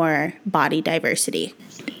more body diversity.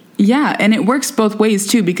 Yeah, and it works both ways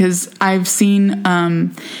too, because I've seen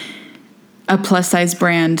a plus size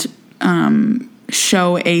brand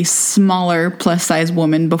show a smaller plus size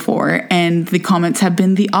woman before, and the comments have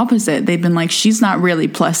been the opposite. They've been like, she's not really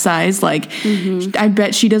plus size. Like, I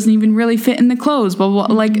bet she doesn't even really fit in the clothes. But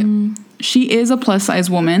like, she is a plus size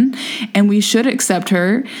woman, and we should accept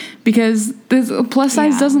her because this plus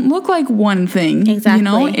size doesn't look like one thing.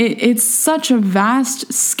 Exactly. It's such a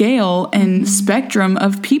vast scale and spectrum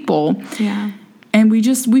of people. Yeah. And we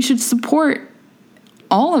should support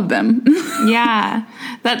all of them. Yeah.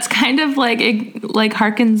 That's kind of like, it like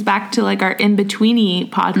harkens back to like our in-betweeny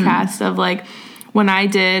podcast of like, when I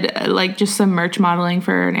did like just some merch modeling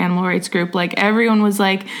for an animal rights group, like everyone was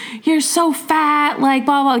like, you're so fat, like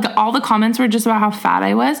blah, blah, like all the comments were just about how fat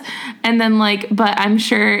I was. And then like, but I'm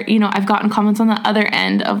sure, I've gotten comments on the other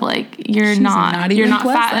end of like, you're not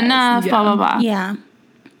fat enough, blah, blah, blah. Yeah.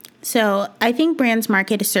 So I think brands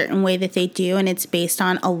market a certain way that they do, and it's based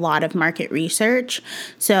on a lot of market research.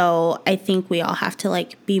 So I think we all have to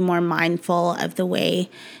like be more mindful of the way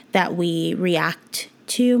that we react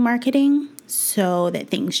to marketing. so that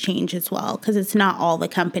things change as well. Because it's not all the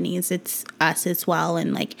companies, it's us as well,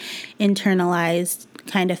 and like internalized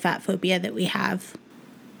kind of fat phobia that we have.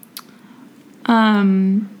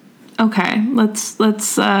 Okay, let's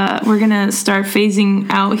we're gonna start phasing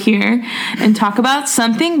out here and talk about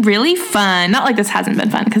something really fun. Not like this hasn't been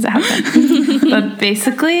fun, because it has been. But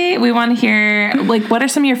basically, we want to hear, like, what are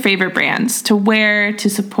some of your favorite brands to wear, to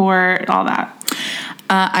support, all that?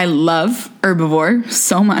 I love Herbivore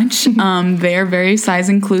so much. They're very size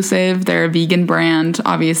inclusive. They're a vegan brand.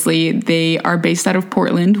 Obviously, they are based out of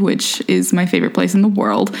Portland, which is my favorite place in the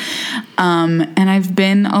world. And I've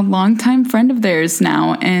been a longtime friend of theirs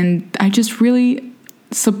now, and I just really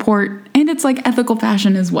support, and it's like ethical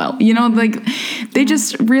fashion as well. You know, like they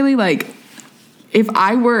just really like, if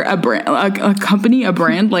I were a brand, a company, a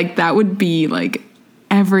brand, like that would be like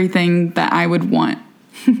everything that I would want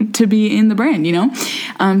to be in the brand, you know?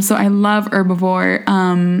 So I love Herbivore.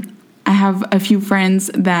 I have a few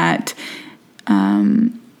friends that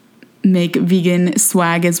make vegan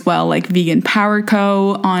swag as well, like Vegan Power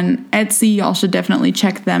Co. on Etsy. Y'all should definitely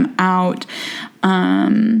check them out.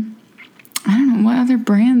 I don't know, what other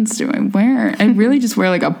brands do I wear? I really just wear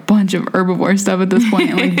like a bunch of Herbivore stuff at this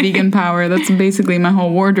point, like Vegan Power. That's basically my whole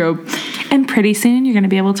wardrobe. And pretty soon you're going to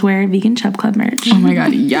be able to wear Vegan Chub Club merch. Oh my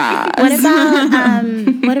God, yes.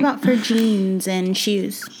 What about for jeans and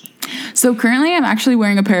shoes? So currently I'm actually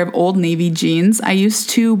wearing a pair of Old Navy jeans. I used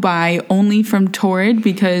to buy only from Torrid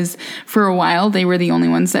because for a while they were the only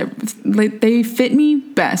ones that, like, they fit me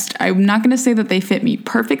best. I'm not going to say that they fit me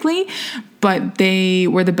perfectly, but they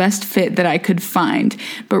were the best fit that I could find.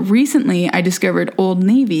 But recently I discovered Old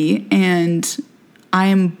Navy, and I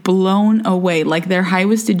am blown away. Like, their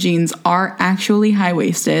high-waisted jeans are actually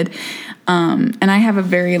high-waisted. And I have a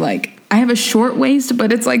very, I have a short waist,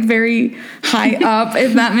 but it's like very high up,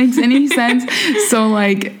 if that makes any sense. So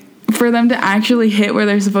like for them to actually hit where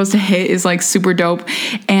they're supposed to hit is like super dope.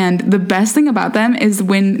 And the best thing about them is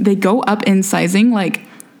when they go up in sizing, like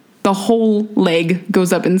the whole leg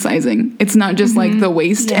goes up in sizing. It's not just like the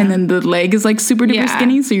waist and then the leg is like super duper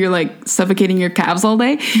skinny. So you're like suffocating your calves all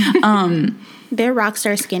day. Their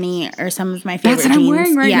Rockstar Skinny are some of my favorite jeans. That's what I'm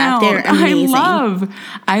wearing right now. They're amazing.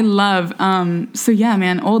 I love. So yeah,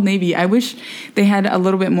 man, Old Navy. I wish they had a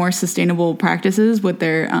little bit more sustainable practices with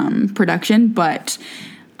their production, but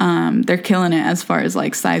they're killing it as far as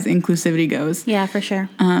like size inclusivity goes. Yeah, for sure.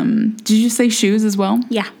 Did you say shoes as well?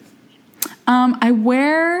 Yeah. I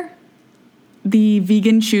wear the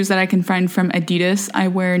vegan shoes that I can find from Adidas. I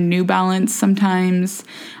wear New Balance sometimes.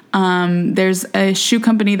 There's a shoe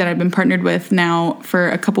company that I've been partnered with now for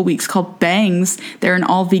a couple weeks called Bangs. They're an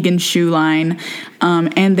all vegan shoe line,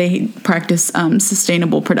 and they practice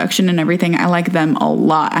sustainable production and everything. I like them a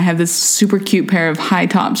lot. I have this super cute pair of high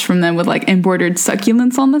tops from them with like embroidered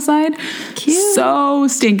succulents on the side. Cute. So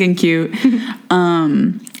stinking cute.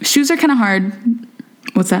 Shoes are kind of hard.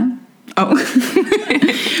 What's that? Oh,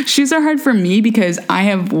 shoes are hard for me because I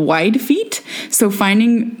have wide feet. So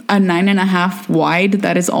finding a 9.5 wide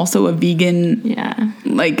that is also a vegan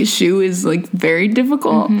like shoe is like very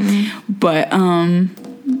difficult. But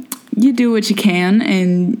you do what you can,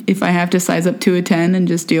 and if I have to size up to a 10 and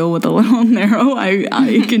just deal with a little narrow,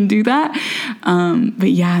 I can do that. But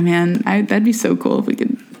yeah, man, that'd be so cool if we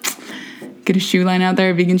could get a shoe line out there,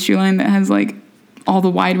 a vegan shoe line that has like all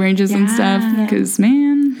the wide ranges and stuff. Because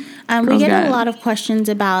man. We get a lot of questions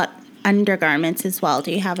about undergarments as well. Do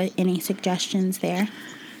you have any suggestions there?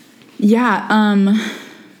 Yeah.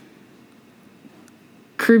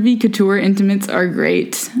 Curvy Couture Intimates are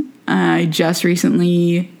great. I just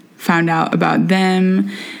recently found out about them.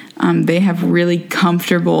 They have really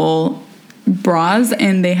comfortable bras,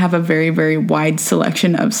 and they have a very, very wide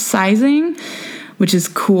selection of sizing, which is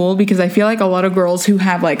cool because I feel like a lot of girls who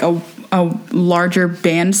have like a larger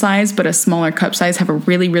band size but a smaller cup size have a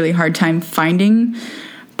really, really hard time finding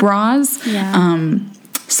bras. Yeah.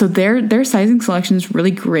 So their sizing selection is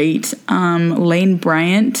really great. Lane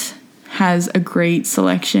Bryant has a great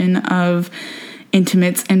selection of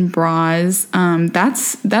intimates and bras.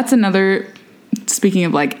 That's another, speaking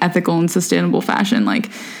of like ethical and sustainable fashion,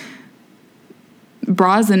 like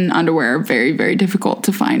bras and underwear are very, very difficult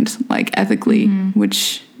to find like ethically,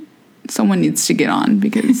 which someone needs to get on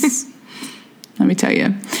because let me tell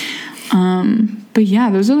you. But yeah,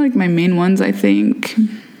 those are like my main ones, I think.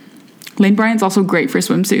 Lane Bryant's also great for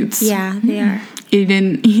swimsuits. Yeah, they are.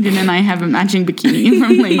 Eden and I have a matching bikini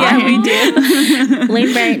from Lane Bryant. We do.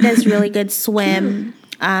 Lane Bryant does really good swim.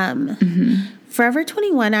 Forever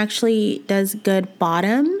 21 actually does good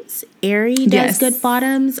bottoms. Aerie does good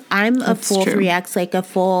bottoms. I'm a full 3X, like a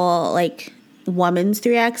full like woman's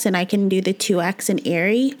 3X, and I can do the 2X and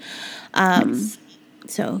Aerie. Nice.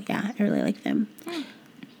 So yeah, I really like them.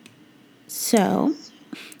 So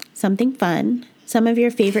something fun. Some of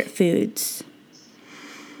your favorite foods.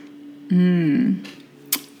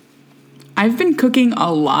 I've been cooking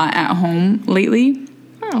a lot at home lately.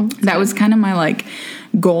 Oh, that was kind of my like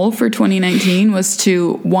goal for 2019 was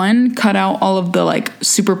to, one, cut out all of the like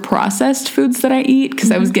super processed foods that I eat,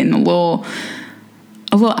 because I was getting a little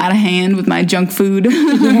out of hand with my junk food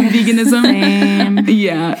veganism. Same.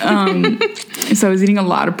 Yeah. So I was eating a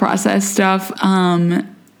lot of processed stuff.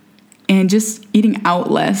 And just eating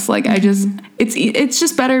out less. Like it's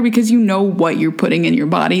just better because you know what you're putting in your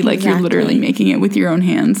body. Like you're literally making it with your own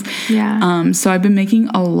hands. Yeah. So I've been making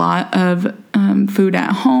a lot of food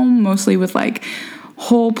at home, mostly with like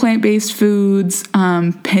whole plant-based foods.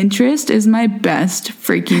 Pinterest is my best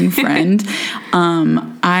freaking friend.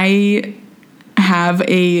 I have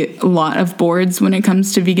a lot of boards when it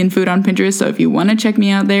comes to vegan food on Pinterest, so if you want to check me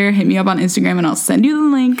out there, hit me up on Instagram and I'll send you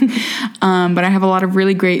the link. But I have a lot of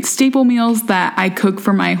really great staple meals that I cook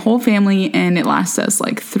for my whole family, and it lasts us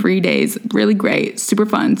like 3 days. Really great, super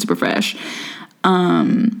fun, super fresh.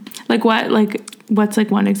 Like what? Like what's like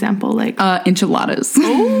one example? Like enchiladas.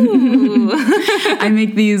 Ooh. I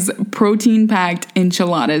make these protein-packed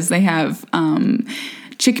enchiladas. They have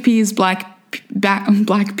chickpeas, black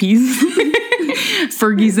peas,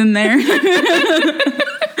 Fergie's in there. Just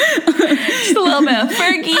a little bit of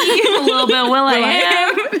Fergie, a little bit of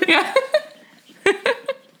Will.i.am. Yeah.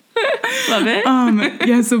 Love it.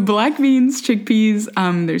 Yeah, so black beans, chickpeas,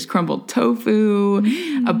 there's crumbled tofu,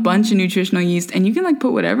 a bunch of nutritional yeast, and you can like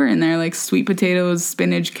put whatever in there, like sweet potatoes,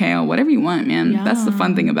 spinach, kale, whatever you want, man. Yum. That's the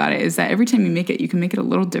fun thing about it, is that every time you make it, you can make it a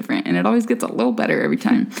little different, and it always gets a little better every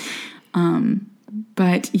time.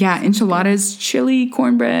 But yeah, enchiladas, chili,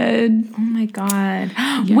 cornbread. Oh my God.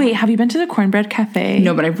 Yeah. Wait, have you been to the Cornbread Cafe?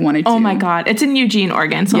 No, but I've wanted to. Oh my God. It's in Eugene,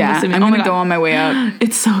 Oregon. So yeah, I'm going to go on my way up.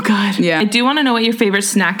 It's so good. Yeah. I do want to know what your favorite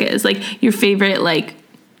snack is. Like your favorite like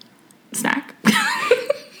snack. You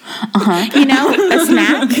know, a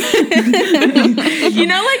snack. You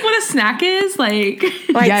know like what a snack is? Like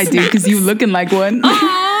yeah, I do, because you looking like one.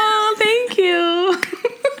 Oh, thank you.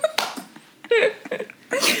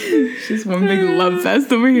 Just one big love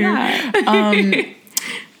fest over here. Yeah.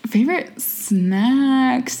 Favorite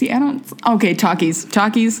snacks? See, I don't. Okay,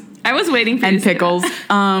 Takis. I was waiting for you and to say pickles.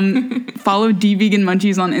 Follow D Vegan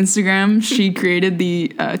Munchies on Instagram. She created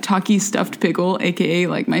the Takis stuffed pickle, aka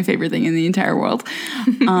like my favorite thing in the entire world.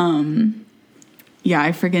 Yeah,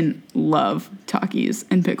 I freaking love Takis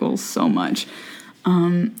and pickles so much.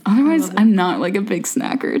 Otherwise, I'm not like a big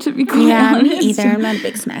snacker, to be quite honest. Me either. I'm not a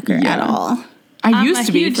big snacker at all. I used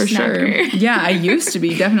to be, for snacker. sure. Yeah, I used to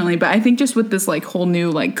be, definitely. But I think just with this like whole new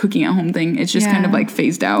like cooking at home thing, it's just kind of like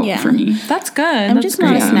phased out for me. That's good. I'm just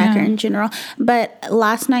not a snacker in general. But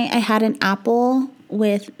last night I had an apple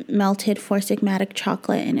with melted Four Sigmatic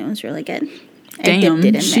chocolate, and it was really good. Damn, I dipped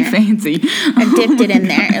it in she there. fancy. I dipped it in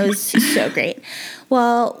there. It was so great.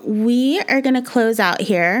 Well, we are going to close out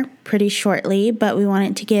here pretty shortly, but we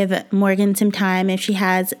wanted to give Morgan some time if she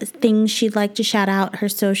has things she'd like to shout out, her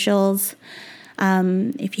socials.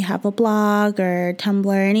 If you have a blog or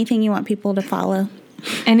Tumblr, anything you want people to follow.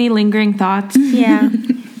 Any lingering thoughts? Yeah.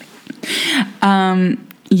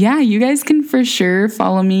 Yeah, you guys can for sure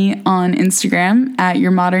follow me on Instagram at Your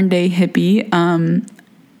Modern Day Hippie.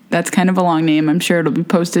 That's kind of a long name. I'm sure it'll be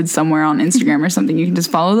posted somewhere on Instagram or something. You can just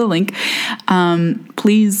follow the link.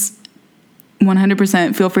 Please,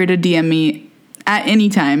 100% feel free to DM me at any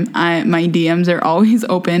time. My DMs are always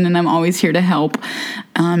open, and I'm always here to help.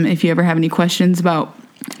 If you ever have any questions about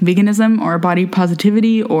veganism or body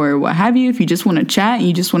positivity or what have you, if you just want to chat,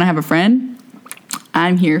 you just want to have a friend,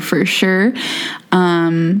 I'm here for sure.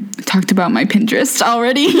 Talked about my Pinterest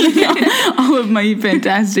already. All of my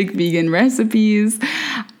fantastic vegan recipes.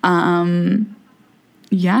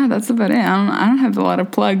 Yeah, that's about it. I don't have a lot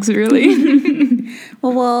of plugs, really.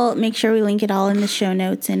 Well, we'll make sure we link it all in the show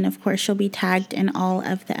notes. And, of course, you'll be tagged in all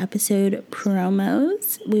of the episode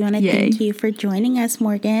promos. We want to thank you for joining us,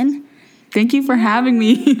 Morgan. Thank you for having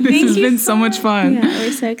me. This has been so much fun. Yeah,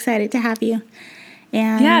 we're so excited to have you.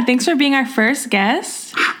 And yeah, thanks for being our first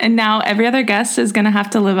guest. And now every other guest is going to have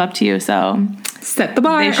to live up to you. So set the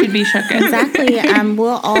bar. They should be shook. Exactly.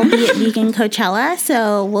 We'll all be at Vegan Coachella,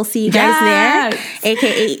 so we'll see you guys there,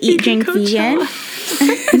 aka Eat Drink Vegan.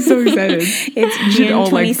 I'm so excited. It's June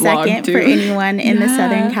 22nd for anyone in the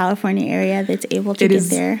Southern California area that's able to get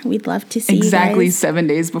there. We'd love to see exactly you guys. 7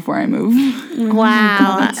 days before I move. Wow.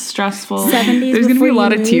 God, that's stressful. 7 days There's going to be a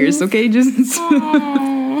lot of move? tears, okay? Just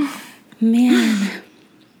Man.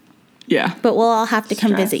 Yeah. But we'll all have to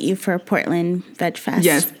come visit you for Portland Veg Fest.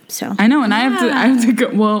 Yes. So I know, and I have to go.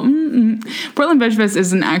 Well, Portland Veg Fest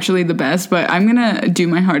isn't actually the best, but I'm gonna do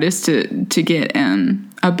my hardest to get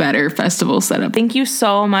a better festival set up. Thank you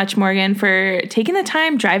so much, Morgan, for taking the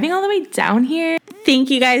time driving all the way down here. Thank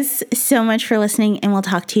you guys so much for listening, and we'll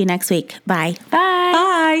talk to you next week. Bye.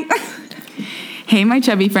 Bye. Bye. Hey, my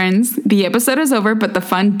chubby friends. The episode is over, but the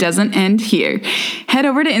fun doesn't end here. Head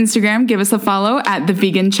over to Instagram, give us a follow at The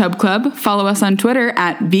Vegan Chub Club, follow us on Twitter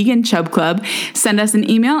at Vegan Chub Club, send us an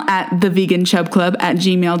email at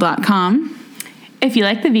theveganchubclub@gmail.com. If you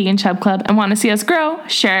like the Vegan Chub Club and want to see us grow,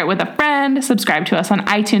 share it with a friend, subscribe to us on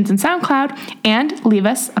iTunes and SoundCloud, and leave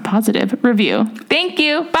us a positive review. Thank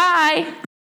you. Bye.